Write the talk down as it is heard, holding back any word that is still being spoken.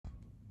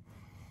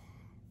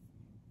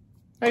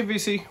Hey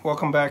VC,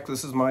 welcome back.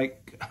 This is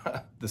Mike.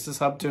 This is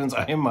Hub Tunes.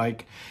 I am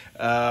Mike.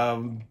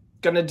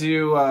 Gonna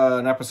do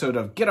an episode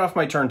of Get Off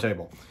My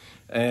Turntable.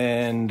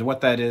 And what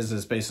that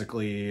is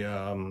basically,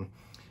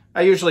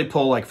 I usually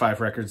pull like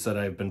 5 records that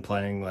I've been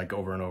playing like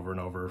over and over and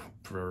over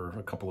for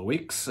a couple of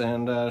weeks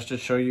and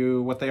just show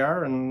you what they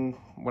are and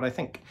what I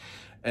think.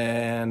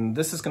 And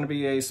this is going to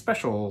be a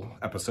special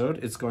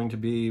episode. It's going to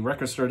be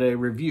Record Store Day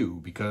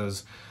review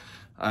because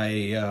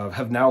I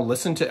have now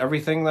listened to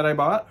everything that I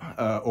bought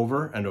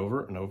over and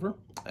over and over,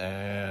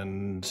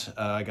 and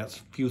I got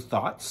a few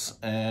thoughts,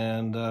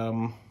 and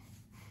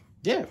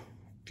yeah, a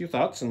few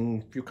thoughts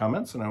and a few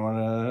comments, and I want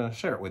to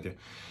share it with you.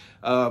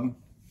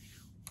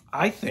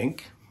 I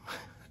think,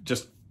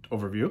 just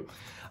overview,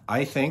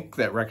 I think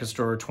that Record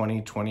Store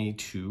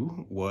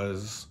 2022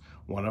 was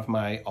one of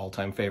my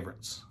all-time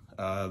favorites.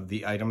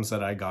 The items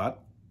that I got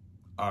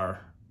are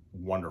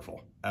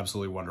wonderful,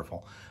 absolutely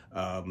wonderful.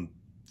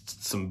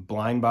 Some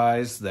blind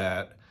buys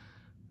that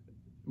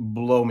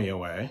blow me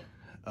away.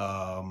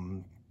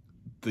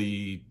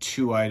 The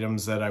 2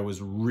 items that I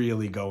was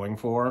really going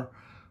for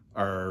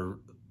are,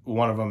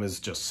 one of them is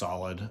just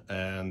solid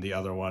and the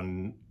other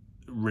one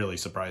really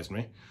surprised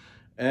me.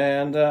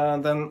 And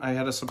then I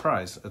had a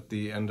surprise at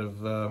the end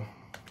of the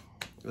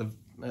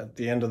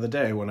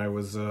day when I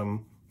was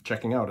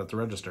checking out at the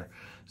register.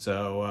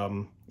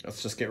 So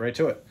let's just get right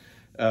to it.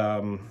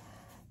 I'll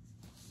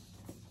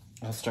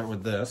start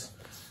with this.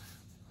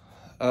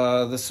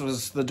 This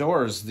was The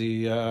Doors,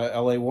 the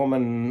LA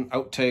Woman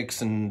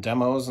outtakes and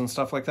demos and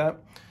stuff like that.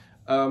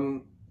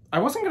 I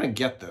wasn't going to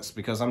get this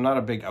because I'm not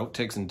a big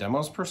outtakes and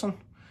demos person.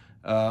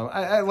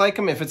 I like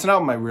them. If it's an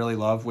album I really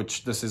love,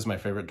 which this is my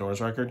favorite Doors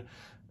record,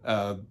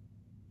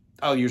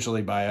 I'll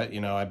usually buy it.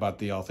 You know, I bought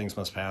the All Things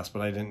Must Pass,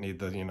 but I didn't need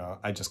the, you know,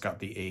 I just got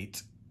the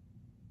 8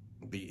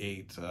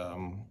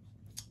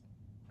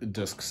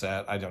 disc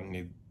set. I don't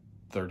need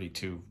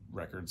 32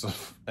 records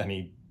of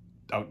any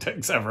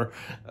outtakes ever.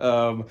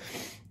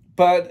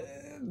 But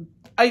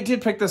I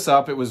did pick this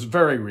up. It was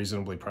very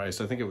reasonably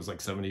priced. I think it was like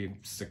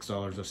 $76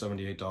 or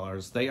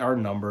 $78. They are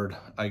numbered.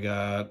 I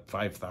got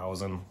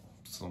 5,000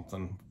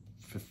 something,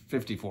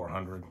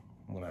 5,400,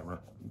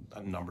 whatever.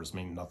 Numbers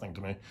mean nothing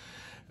to me.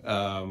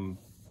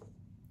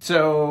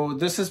 So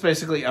this is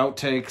basically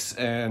outtakes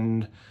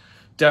and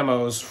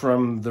demos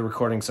from the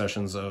recording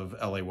sessions of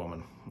LA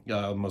Woman.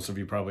 Most of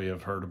you probably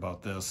have heard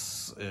about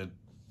this.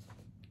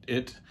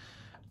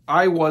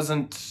 I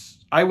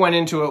went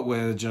into it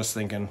with just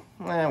thinking,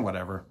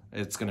 whatever,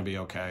 it's going to be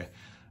okay.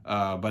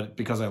 But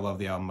because I love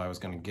the album, I was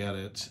going to get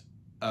it.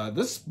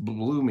 This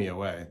blew me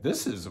away.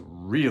 This is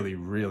really,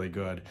 really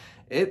good.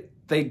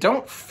 They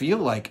don't feel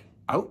like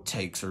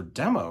outtakes or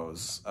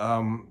demos.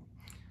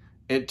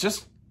 It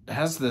just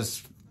has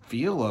this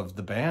feel of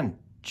the band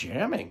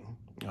jamming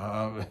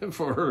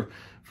for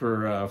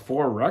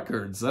 4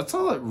 records. That's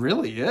all it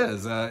really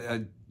is.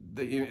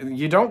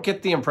 You don't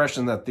get the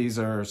impression that these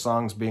are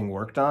songs being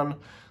worked on.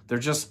 They're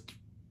just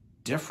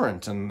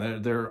different, and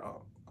they're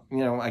you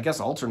know, I guess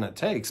alternate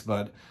takes,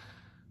 but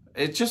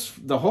it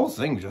just, the whole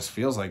thing just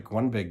feels like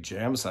one big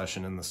jam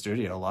session in the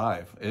studio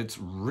live. It's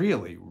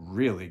really,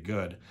 really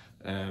good.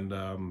 And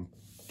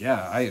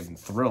yeah, I am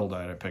thrilled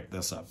that I picked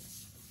this up.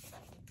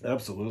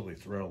 Absolutely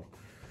thrilled.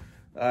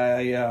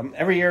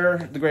 Every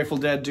year the Grateful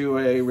Dead do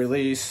a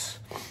release.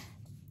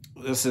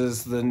 This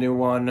is the new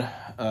one.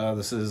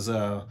 This is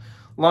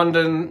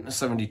London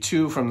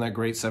 72 from that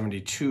great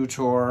 72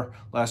 tour.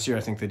 Last year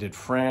I think they did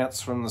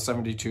France from the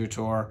 72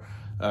 tour.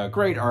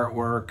 Great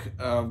artwork.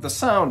 The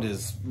sound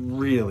is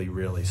really,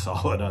 really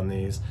solid on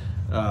these.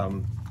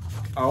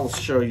 I'll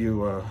show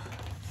you,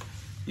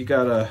 I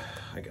got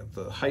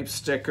the hype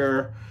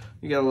sticker.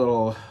 You got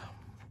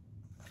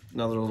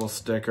another little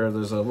sticker.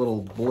 There's a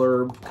little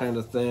blurb kind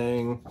of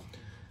thing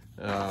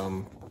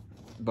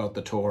about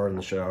the tour and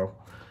the show.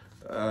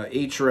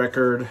 Each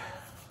record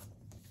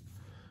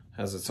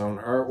has its own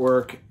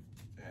artwork,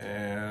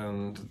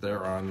 and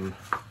they're on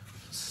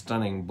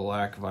stunning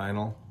black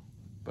vinyl,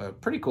 but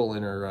pretty cool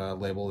inner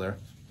label there.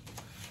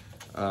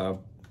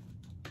 I'll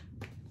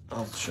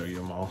show you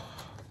them all.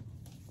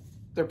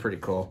 They're pretty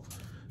cool.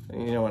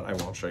 And you know what? I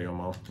won't show you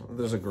them all.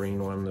 There's a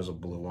green one, there's a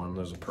blue one,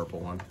 there's a purple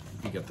one.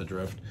 You get the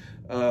drift.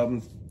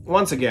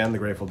 Once again, the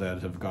Grateful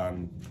Dead have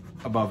gone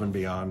above and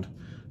beyond.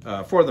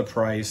 For the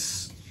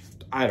price,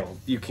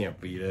 you can't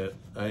beat it.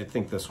 I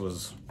think this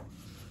was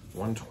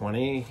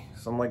 $120,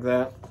 something like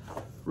that.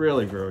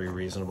 Really very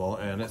reasonable,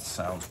 and it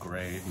sounds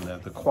great,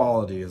 and the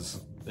quality is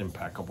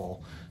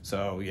impeccable.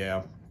 So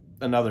yeah,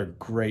 another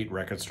great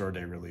Record Store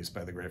Day release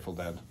by the Grateful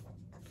Dead.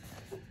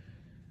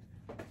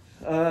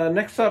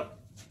 Next up,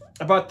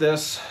 I bought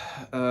this.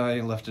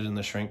 I left it in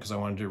the shrink because I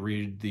wanted to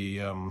read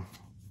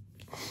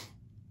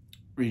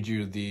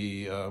you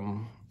the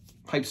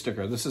hype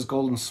sticker. This is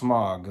Golden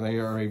Smog. They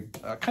are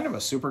a kind of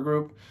a super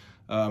group.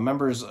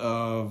 Members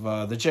of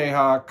the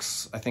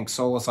Jayhawks, I think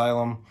Soul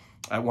Asylum.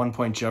 At one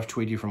point, Jeff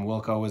Tweedy from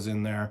Wilco was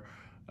in there.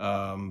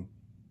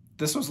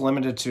 This was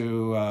limited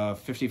to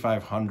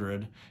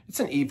 5,500. It's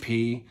an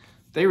EP.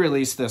 They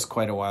released this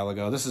quite a while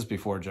ago. This is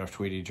before Jeff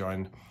Tweedy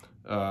joined.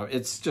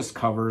 It's just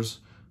covers.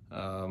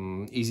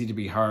 Easy to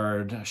Be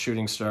Hard,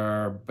 Shooting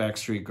Star,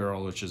 Backstreet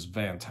Girl, which is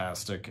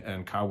fantastic,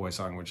 and Cowboy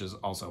Song, which is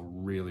also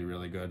really,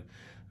 really good.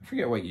 I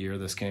forget what year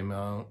this came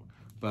out,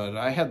 but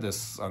I had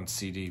this on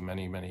CD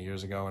many, many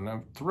years ago, and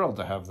I'm thrilled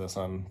to have this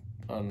on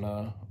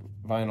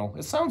vinyl.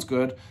 It sounds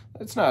good.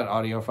 It's not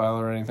audiophile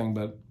or anything,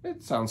 but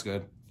it sounds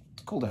good.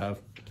 It's cool to have.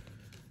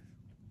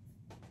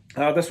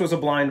 This was a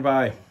blind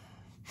buy.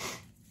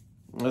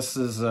 This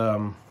is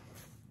a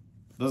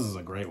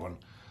great one.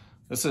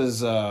 This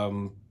is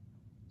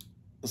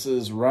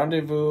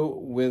Rendezvous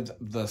with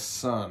the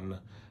Sun,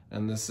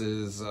 and this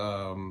is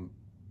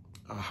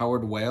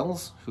Howard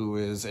Wales, who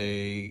is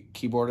a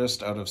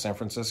keyboardist out of San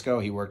Francisco.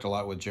 He worked a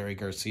lot with Jerry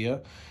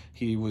Garcia.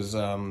 He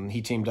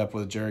teamed up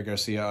with Jerry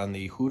Garcia on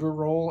the Hooter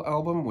Roll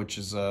album, which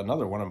is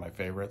another one of my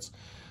favorites.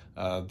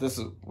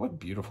 What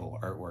beautiful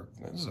artwork.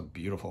 This is a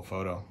beautiful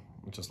photo.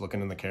 I'm just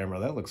looking in the camera.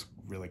 That looks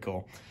really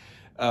cool.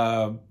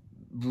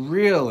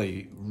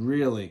 Really,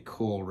 really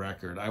cool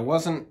record.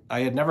 I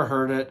had never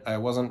heard it. I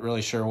wasn't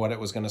really sure what it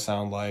was going to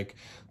sound like.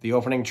 The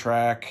opening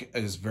track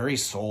is very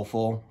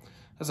soulful.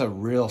 Has a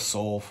real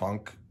soul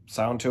funk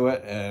sound to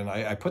it. And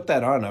I put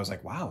that on and I was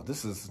like, wow,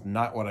 this is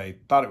not what I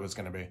thought it was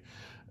going to be.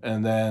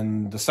 And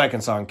then the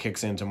second song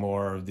kicks into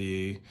more of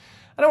the,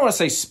 I don't want to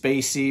say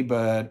spacey,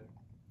 but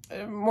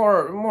a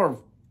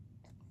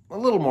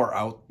little more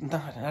out,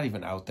 not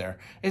even out there.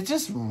 It's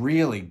just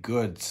really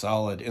good,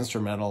 solid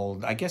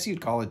instrumental. I guess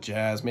you'd call it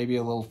jazz, maybe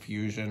a little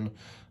fusion.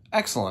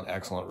 Excellent,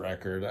 excellent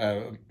record.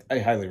 I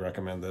highly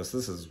recommend this.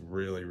 This is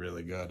really,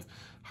 really good.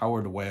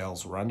 Howard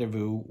Wales,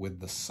 Rendezvous with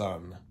the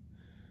Sun.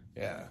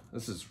 Yeah,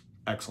 this is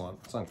excellent.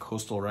 It's on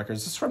Coastal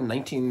Records. This is from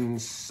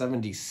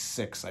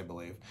 1976, I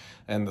believe.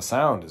 And the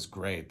sound is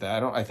great.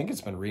 I think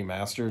it's been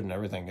remastered and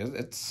everything.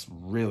 It's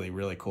really,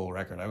 really cool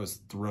record. I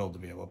was thrilled to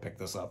be able to pick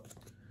this up.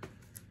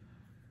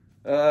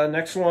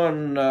 Next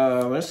one,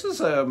 this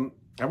is, I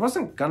was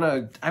kind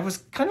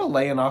of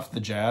laying off the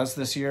jazz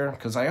this year,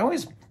 because I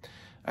always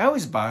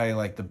buy,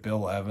 like, the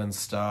Bill Evans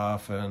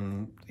stuff,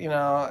 and, you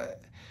know,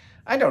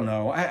 I don't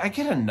know, I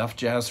get enough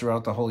jazz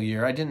throughout the whole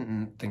year. I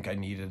didn't think I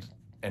needed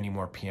any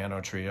more piano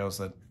trios.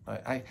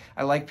 I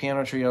like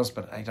piano trios,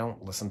 but I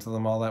don't listen to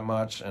them all that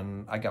much,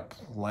 and I got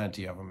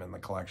plenty of them in the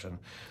collection.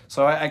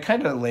 So I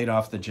kind of laid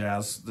off the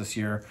jazz this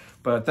year,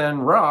 but then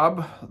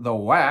Rob, the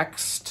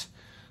Waxed,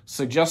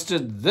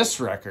 suggested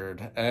this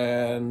record,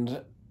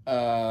 and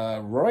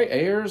Roy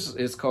Ayers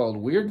is called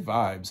Weird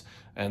Vibes,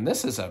 and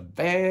this is a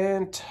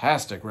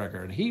fantastic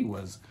record. He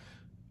was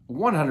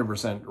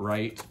 100%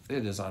 right.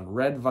 It is on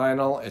red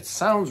vinyl. It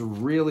sounds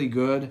really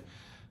good.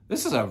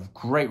 This is a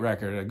great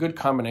record, a good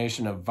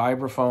combination of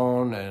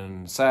vibraphone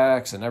and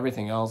sax and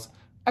everything else.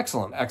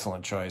 Excellent,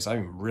 excellent choice.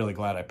 I'm really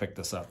glad I picked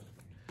this up.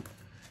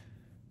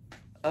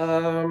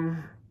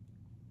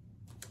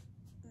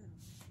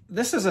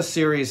 This is a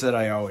series that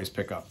I always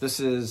pick up. This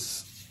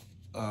is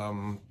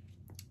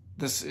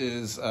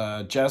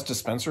Jazz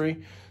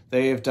Dispensary.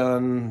 They have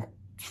done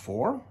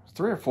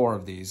three or four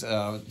of these.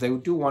 They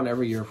do one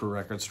every year for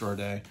Record Store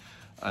Day,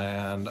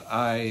 and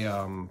I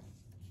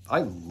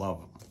love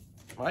them.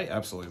 I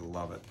absolutely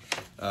love it.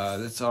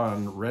 It's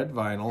on red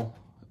vinyl.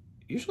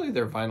 Usually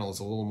their vinyl is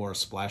a little more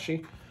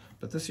splashy,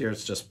 but this year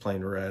it's just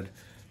plain red.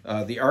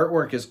 The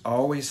artwork is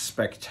always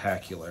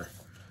spectacular.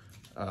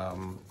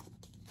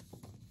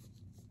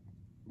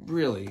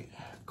 Really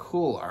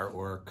cool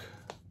artwork.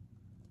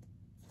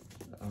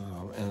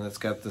 And it's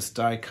got this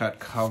die-cut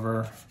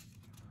cover.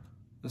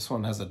 This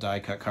one has a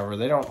die-cut cover.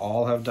 They don't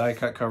all have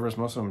die-cut covers.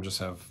 Most of them just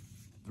have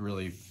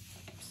really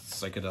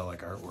psychedelic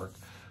artwork.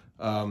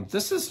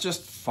 This is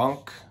just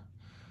funk.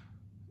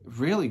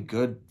 Really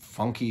good,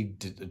 funky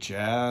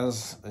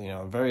jazz. You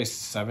know, very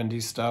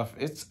 70s stuff.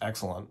 It's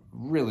excellent.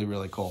 Really,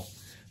 really cool.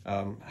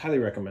 Highly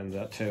recommend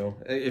that too.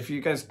 If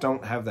you guys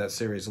don't have that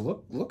series,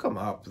 look them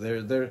up.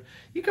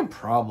 You can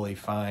probably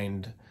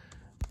find.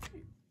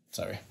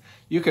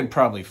 You can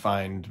probably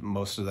find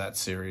most of that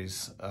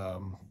series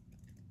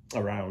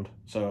around.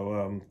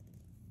 So,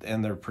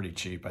 and they're pretty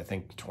cheap. I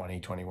think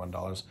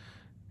 $21.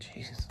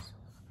 Jesus.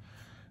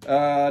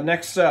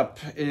 Next up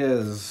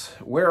is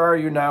Where Are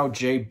You Now,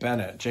 Jay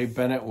Bennett. Jay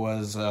Bennett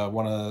was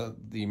one of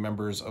the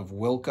members of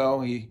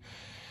Wilco.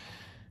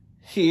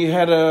 He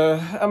had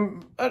a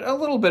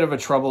little bit of a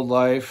troubled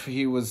life.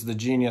 He was the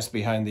genius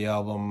behind the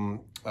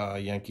album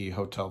Yankee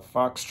Hotel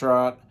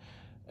Foxtrot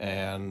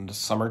and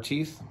Summer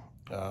Teeth.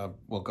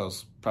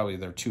 Wilco's probably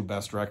their two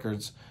best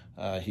records.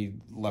 He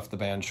left the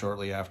band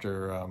shortly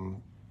after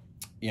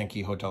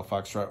Yankee Hotel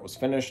Foxtrot was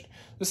finished.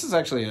 This is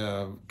actually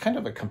a kind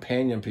of a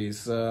companion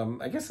piece.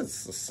 I guess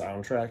it's a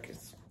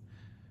soundtrack.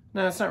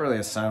 No, it's not really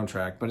a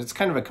soundtrack, but it's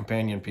kind of a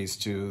companion piece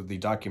to the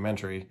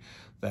documentary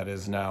that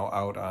is now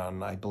out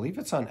on, I believe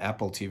it's on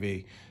Apple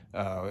TV,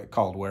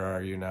 called Where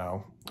Are You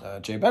Now,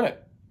 Jay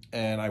Bennett.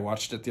 And I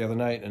watched it the other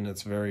night, and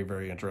it's very,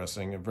 very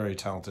interesting. A very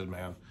talented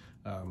man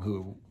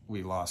who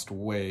we lost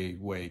way,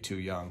 way too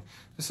young.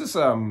 This is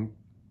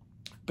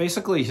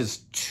basically his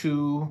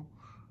two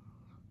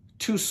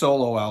 2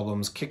 solo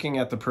albums, Kicking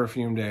at the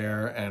Perfumed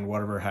Air and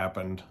Whatever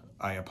Happened,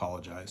 I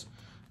Apologize.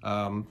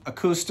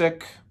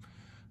 Acoustic,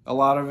 a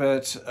lot of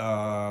it,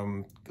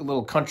 a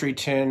little country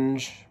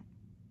tinge,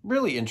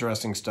 really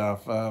interesting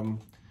stuff.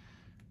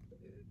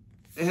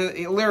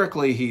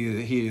 Lyrically,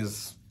 he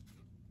is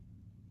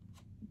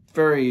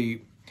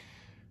very,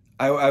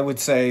 I would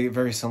say,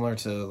 very similar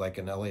to like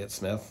an Elliott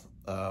Smith.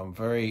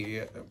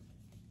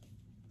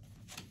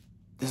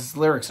 His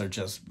lyrics are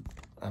just,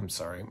 I'm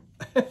sorry.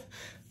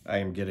 I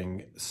am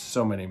getting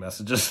so many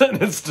messages and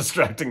it's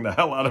distracting the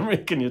hell out of me,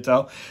 can you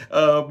tell?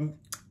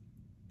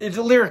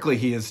 Lyrically,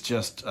 he is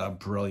just a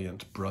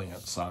brilliant,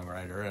 brilliant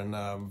songwriter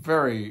and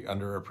very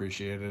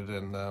underappreciated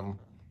and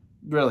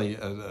really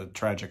a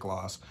tragic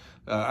loss.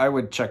 I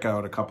would check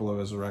out a couple of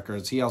his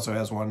records. He also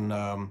has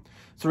one,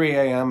 3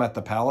 a.m. at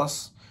the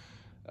Palace.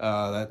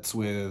 That's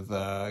with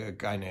a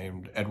guy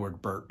named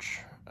Edward Birch.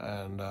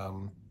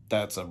 And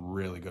that's a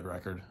really good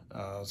record.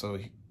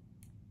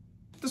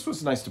 This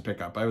was nice to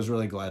pick up. I was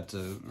really glad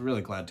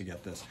to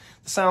get this.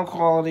 The sound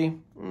quality,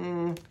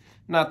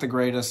 not the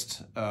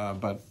greatest,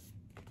 but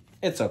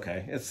it's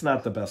okay. It's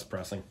not the best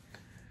pressing.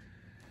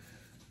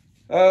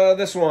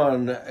 This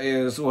one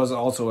was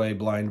also a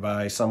blind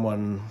buy.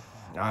 Someone,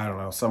 I don't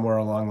know, somewhere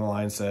along the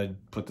line said,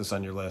 put this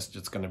on your list.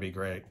 It's going to be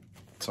great.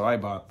 So I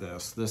bought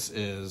this. This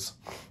is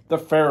the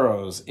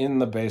Pharaohs in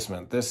the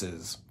Basement. This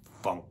is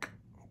funk,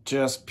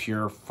 just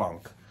pure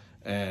funk.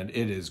 And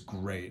it is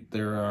great.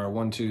 There are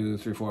 1, 2,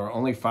 3, 4,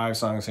 only 5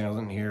 songs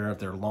in here.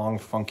 They're long,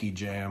 funky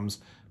jams.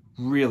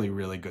 Really,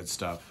 really good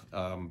stuff.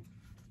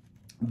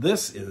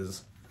 This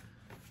is,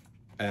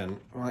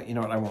 and well, you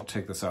know what, I won't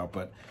take this out,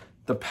 but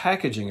the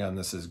packaging on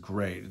this is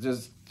great.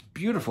 Just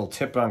beautiful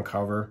tip-on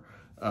cover.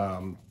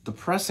 The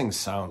pressing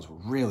sounds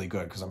really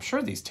good because I'm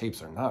sure these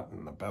tapes are not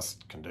in the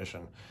best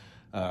condition.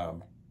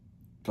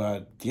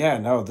 But yeah,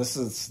 no,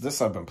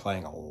 this I've been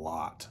playing a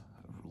lot.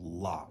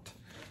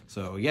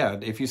 So yeah,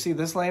 if you see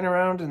this laying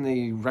around in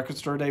the record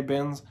store day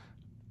bins,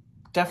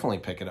 definitely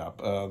pick it up.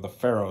 The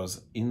Pharaohs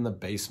in the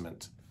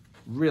Basement.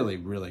 Really,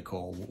 really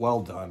cool.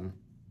 Well done.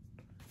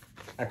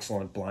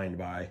 Excellent blind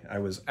buy. I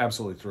was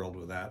absolutely thrilled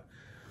with that.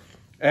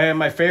 And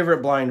my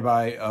favorite blind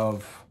buy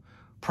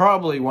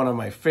probably one of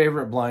my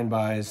favorite blind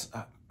buys.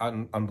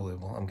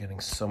 Unbelievable. I'm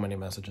getting so many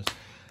messages.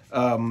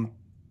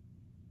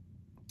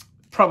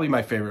 Probably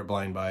my favorite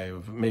blind buy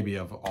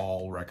of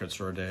all record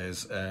store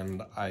days,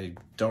 and I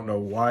don't know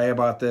why I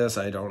bought this.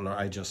 I don't know.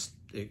 I just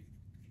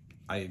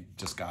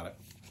got it.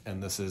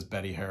 And this is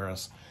Betty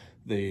Harris,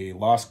 the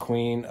Lost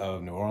Queen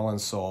of New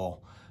Orleans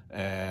Soul,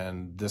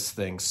 and this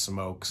thing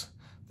smokes.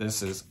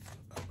 This is,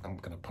 I'm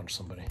gonna punch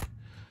somebody.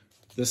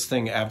 This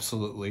thing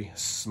absolutely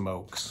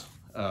smokes.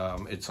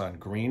 It's on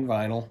green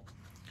vinyl,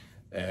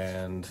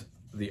 and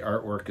the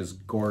artwork is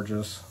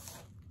gorgeous.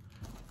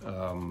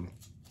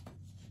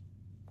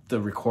 The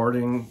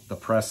recording, the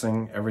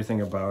pressing, everything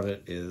about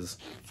it is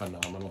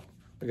phenomenal.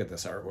 Look at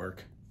this artwork.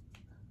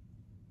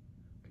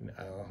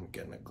 I'm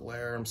getting a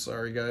glare, I'm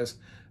sorry guys.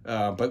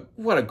 But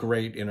what a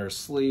great inner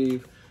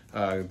sleeve.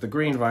 The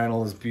green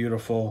vinyl is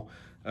beautiful.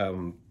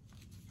 You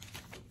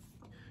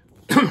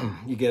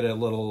get a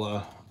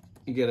little,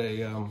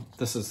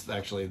 this is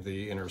actually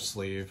the inner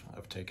sleeve.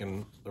 I've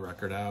taken the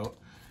record out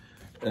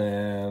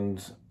and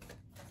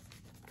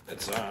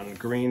it's on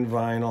green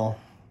vinyl.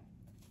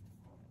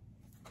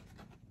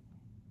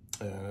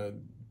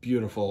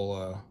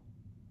 Beautiful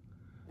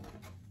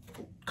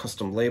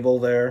custom label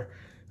there.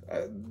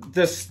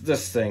 This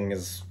thing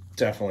is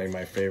definitely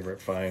my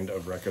favorite find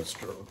of record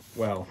store.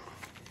 Well,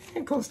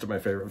 close to my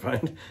favorite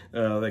find.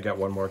 They got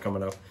one more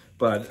coming up.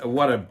 But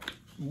what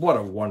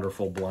a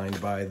wonderful blind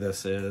buy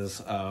this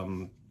is.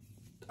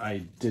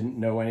 I didn't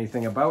know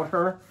anything about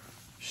her.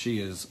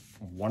 She is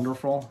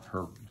wonderful.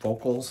 Her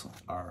vocals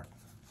are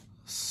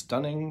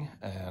stunning.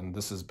 And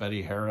this is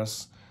Betty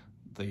Harris,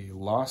 the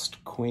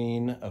Lost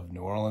Queen of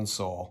New Orleans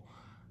Soul.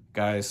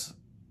 Guys,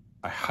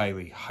 I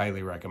highly,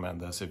 highly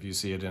recommend this. If you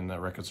see it in the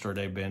record store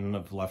day bin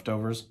of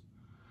leftovers,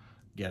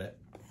 get it.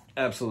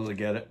 Absolutely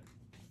get it.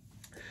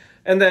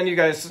 And then you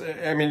guys,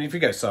 I mean, if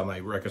you guys saw my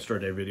record store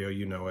day video,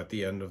 you know at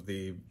the end of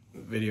the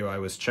video I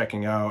was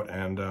checking out,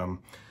 and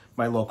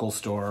my local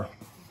store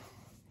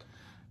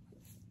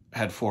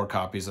had 4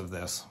 copies of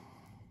this.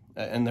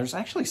 And there's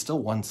actually still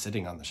one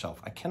sitting on the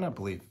shelf. I cannot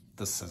believe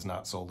this has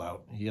not sold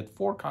out. He had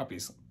 4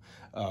 copies.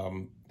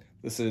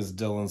 This is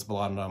Dylan's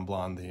Blonde on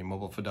Blonde, the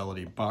Mobile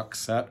Fidelity box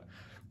set.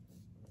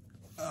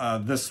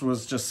 This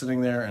was just sitting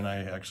there, and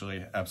I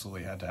actually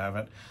absolutely had to have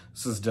it.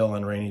 This is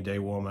Dylan, Rainy Day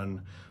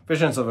Woman,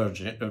 Visions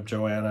of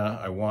Joanna,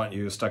 I Want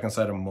You, Stuck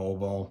Inside a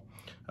Mobile,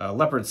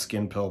 Leopard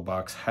Skin Pill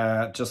box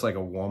hat, Just Like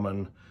a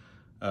Woman,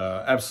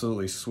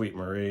 absolutely Sweet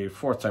Marie,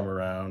 Fourth Time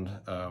Around,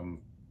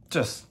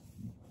 just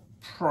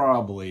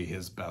probably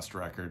his best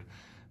record.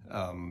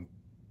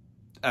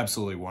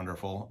 Absolutely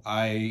wonderful.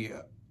 I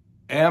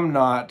am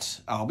not,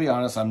 I'll be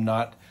honest, I'm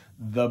not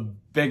the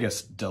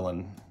biggest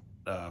Dylan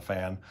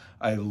fan.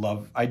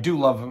 I do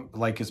love him,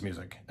 like his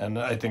music, and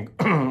I think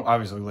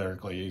obviously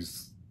lyrically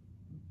he's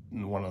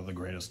one of the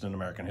greatest in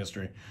American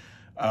history.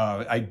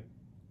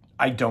 I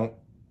I don't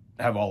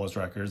have all his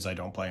records. I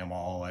don't play them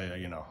all.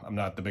 I'm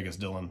not the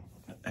biggest Dylan.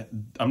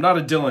 I'm not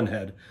a Dylan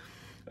head.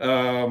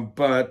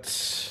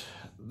 But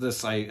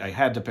this, I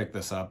had to pick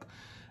this up.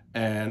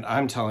 And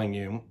I'm telling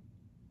you,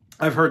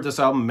 I've heard this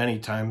album many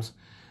times,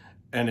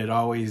 and it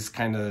always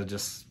kind of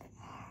just,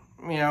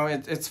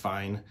 it's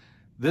fine.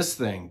 This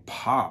thing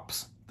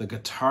pops. The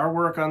guitar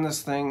work on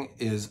this thing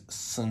is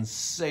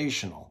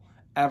sensational.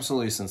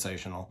 Absolutely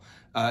sensational.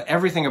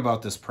 Everything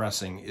about this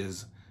pressing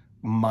is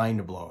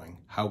mind-blowing.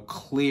 How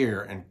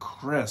clear and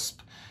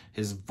crisp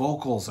his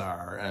vocals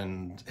are,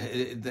 and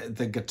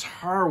the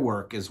guitar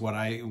work is what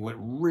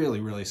really,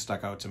 really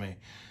stuck out to me.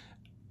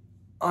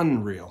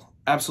 Unreal.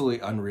 Absolutely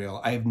unreal.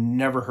 I have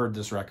never heard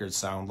this record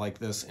sound like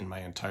this in my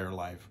entire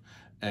life.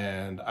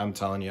 And I'm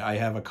telling you, I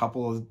have a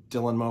couple of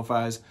Dylan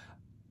Mo-Fis.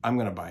 I'm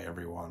going to buy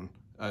every one.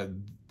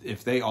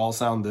 If they all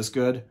sound this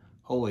good,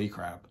 holy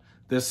crap.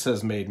 This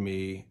has made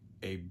me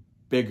a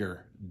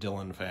bigger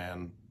Dylan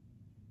fan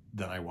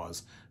than I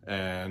was.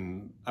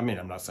 And I mean,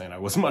 I'm not saying I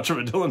was much of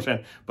a Dylan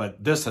fan,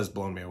 but this has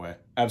blown me away.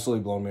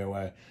 Absolutely blown me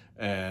away.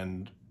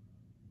 And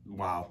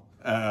wow.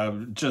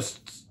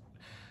 Just...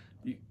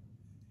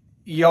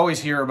 You always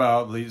hear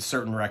about these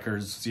certain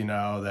records,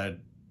 that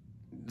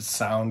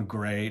sound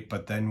great,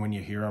 but then when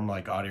you hear them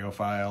like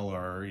audiophile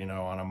or,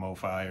 on a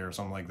Mo-Fi or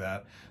something like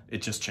that,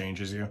 it just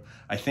changes you.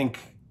 I think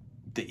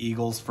the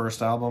Eagles'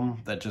 first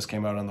album that just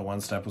came out on the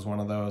One Step was one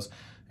of those.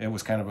 It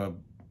was kind of a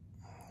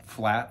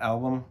flat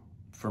album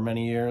for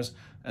many years,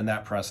 and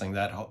that pressing,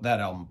 that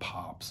album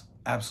pops.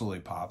 Absolutely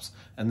pops.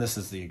 And this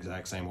is the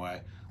exact same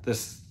way.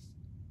 This,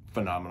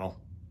 phenomenal.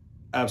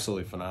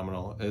 Absolutely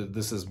phenomenal.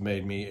 This has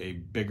made me a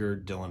bigger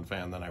Dylan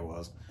fan than I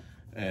was.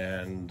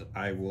 And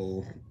I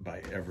will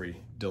buy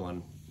every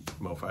Dylan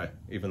Mo-Fi,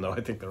 even though I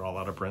think they're all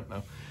out of print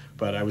now.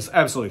 But I was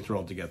absolutely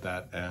thrilled to get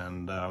that.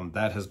 And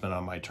that has been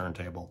on my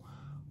turntable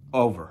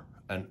over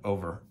and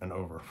over and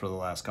over for the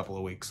last couple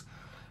of weeks.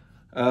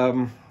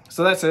 So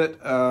that's it.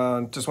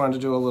 Just wanted to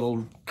do a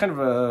little kind of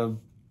a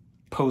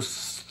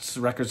post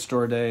record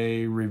store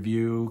day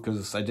review,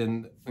 because I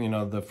didn't,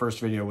 the first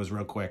video was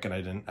real quick and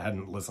I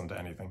hadn't listened to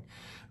anything.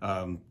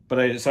 So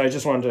I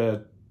just wanted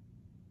to,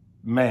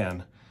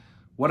 man,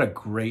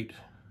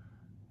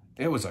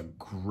 it was a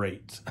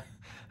great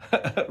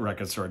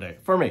record store day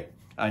for me.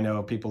 I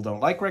know people don't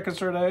like record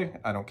store day.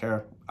 I don't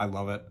care. I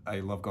love it.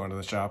 I love going to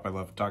the shop. I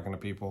love talking to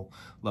people,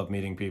 love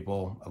meeting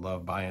people. I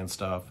love buying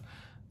stuff.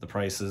 The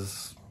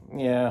prices,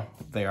 yeah,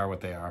 they are what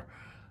they are.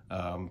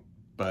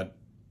 But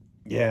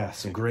yeah,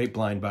 some great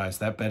blind buys.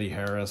 That Betty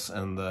Harris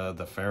and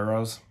the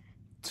Pharaohs,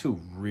 two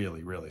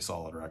really, really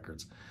solid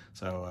records.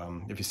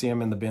 So if you see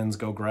them in the bins,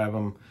 go grab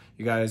them.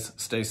 You guys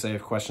stay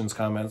safe. Questions,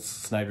 comments,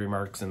 snide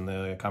remarks in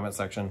the comment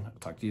section. I'll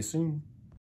talk to you soon.